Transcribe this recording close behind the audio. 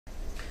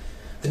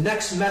The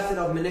next method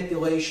of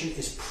manipulation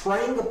is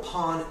preying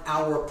upon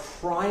our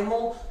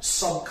primal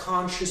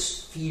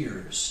subconscious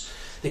fears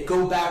that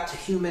go back to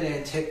human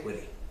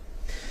antiquity.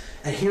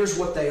 And here's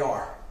what they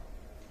are.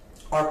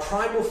 Our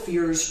primal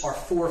fears are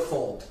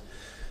fourfold.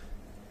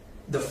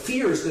 The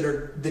fears that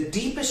are the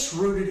deepest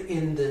rooted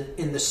in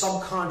the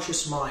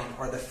subconscious mind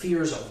are the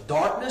fears of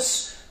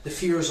darkness, the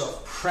fears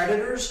of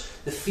predators,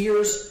 the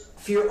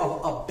fear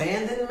of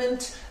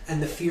abandonment,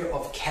 and the fear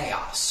of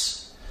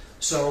chaos.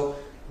 So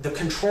the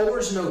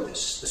controllers know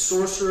this, the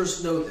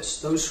sorcerers know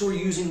this, those who are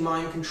using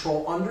mind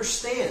control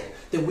understand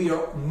that we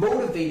are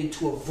motivated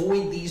to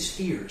avoid these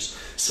fears.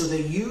 So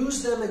they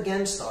use them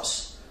against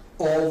us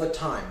all the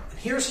time. And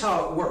here's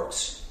how it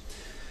works.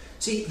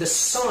 See, the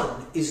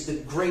sun is the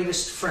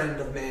greatest friend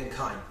of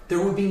mankind.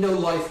 There would be no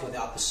life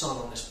without the sun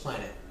on this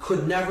planet.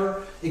 Could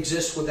never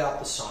exist without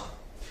the sun.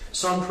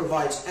 Sun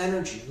provides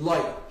energy,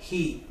 light,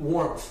 heat,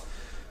 warmth,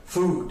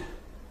 food,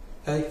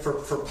 okay, for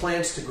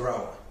plants to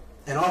grow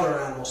and other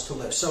animals to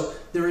live. So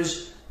there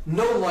is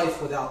no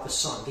life without the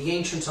sun. The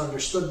ancients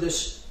understood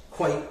this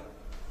quite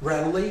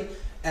readily,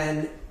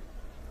 and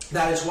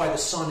that is why the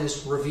sun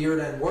is revered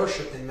and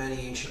worshipped in many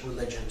ancient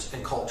religions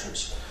and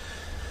cultures.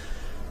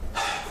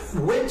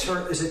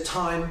 Winter is a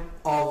time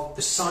of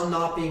the sun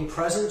not being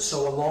present,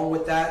 so along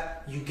with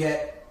that you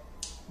get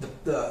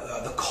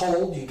the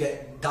cold, you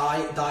get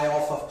die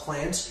off of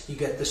plants, you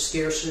get the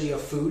scarcity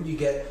of food, you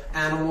get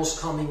animals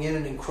coming in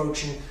and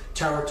encroaching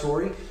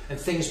territory, and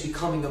things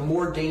becoming a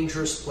more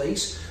dangerous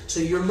place. So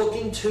you're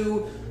looking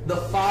to the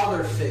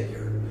father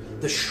figure,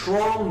 the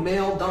strong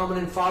male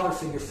dominant father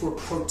figure, for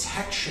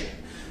protection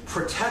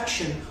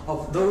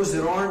of those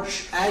that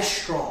aren't as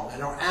strong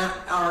and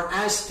are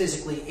as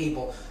physically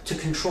able to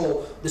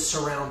control the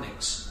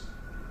surroundings.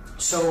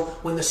 So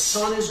when the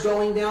sun is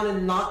going down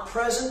and not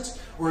present,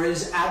 or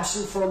is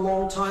absent for a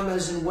long time,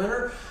 as in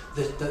winter,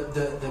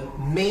 the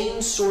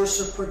main source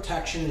of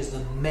protection is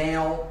the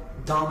male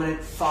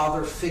dominant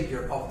father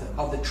figure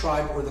of the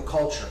tribe or the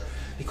culture,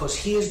 because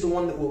he is the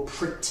one that will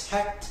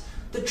protect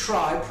the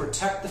tribe,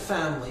 protect the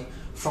family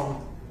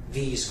from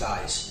these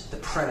guys, the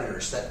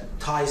predators. That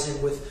ties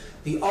in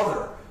with the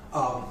other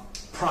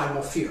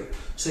primal fear.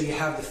 So you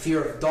have the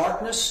fear of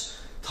darkness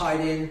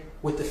tied in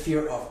with the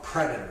fear of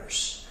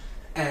predators.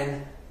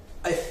 And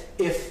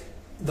if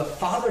the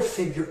father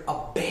figure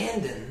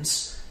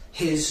abandons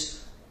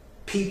his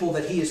people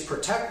that he is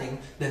protecting,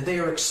 then they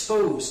are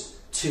exposed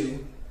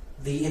to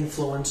the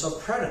influence of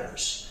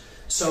predators.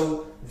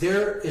 So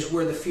there is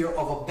where the fear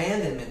of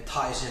abandonment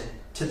ties in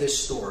to this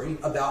story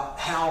about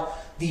how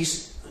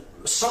these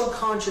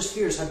subconscious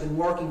fears have been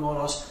working on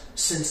us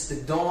since the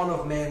dawn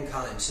of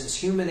mankind, since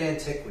human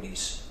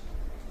antiquities.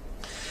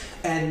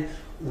 And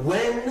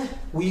when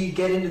we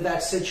get into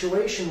that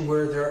situation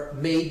where there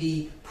may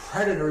be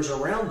predators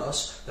around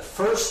us, the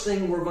first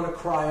thing we're going to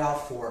cry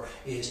out for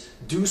is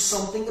do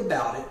something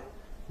about it.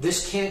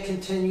 This can't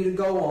continue to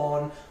go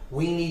on.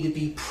 We need to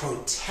be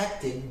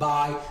protected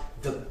by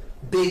the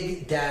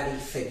big daddy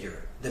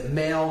figure, the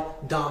male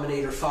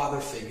dominator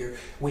father figure,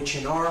 which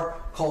in our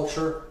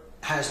culture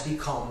has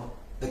become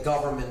the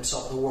governments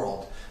of the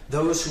world.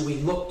 Those who we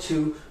look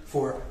to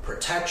for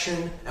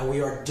protection, and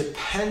we are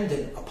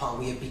dependent upon,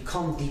 we have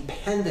become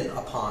dependent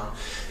upon,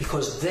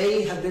 because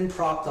they have been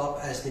propped up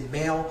as the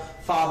male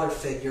father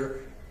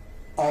figure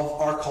of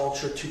our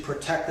culture to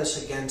protect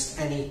us against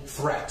any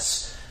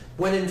threats.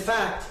 When in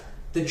fact,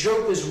 the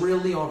joke is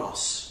really on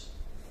us.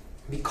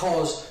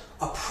 Because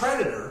a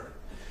predator,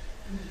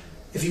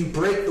 if you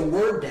break the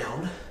word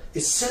down,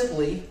 is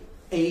simply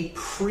a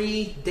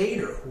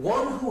predator,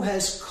 one who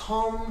has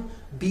come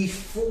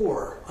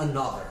before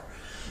another.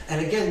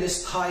 And again,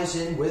 this ties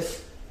in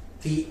with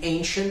the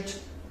ancient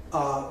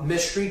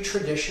mystery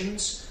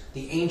traditions,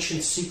 the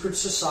ancient secret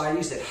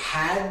societies that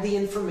had the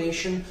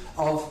information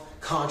of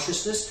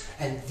consciousness,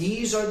 and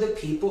these are the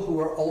people who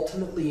are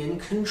ultimately in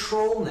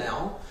control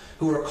now,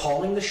 who are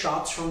calling the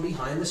shots from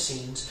behind the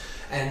scenes,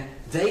 and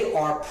they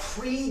are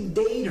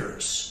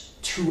predators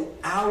to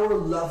our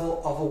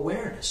level of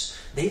awareness.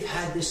 They've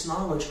had this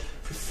knowledge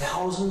for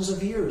thousands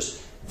of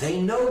years.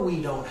 They know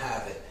we don't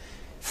have it.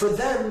 For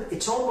them,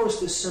 it's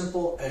almost as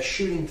simple as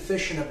shooting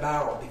fish in a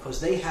barrel, because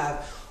they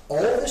have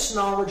all this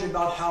knowledge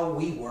about how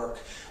we work.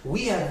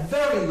 We have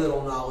very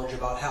little knowledge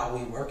about how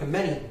we work, and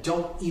many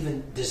don't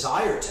even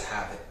desire to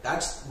have it.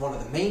 That's one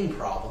of the main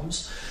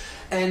problems.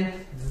 And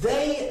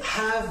they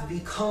have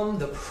become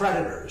the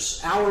predators,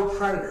 our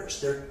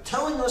predators. They're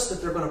telling us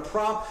that they're going to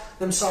prop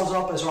themselves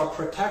up as our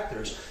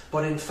protectors,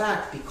 but in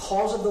fact,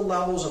 because of the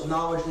levels of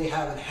knowledge they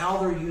have and how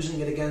they're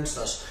using it against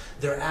us,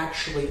 they're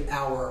actually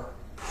our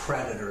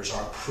predators,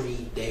 our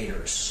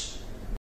predators.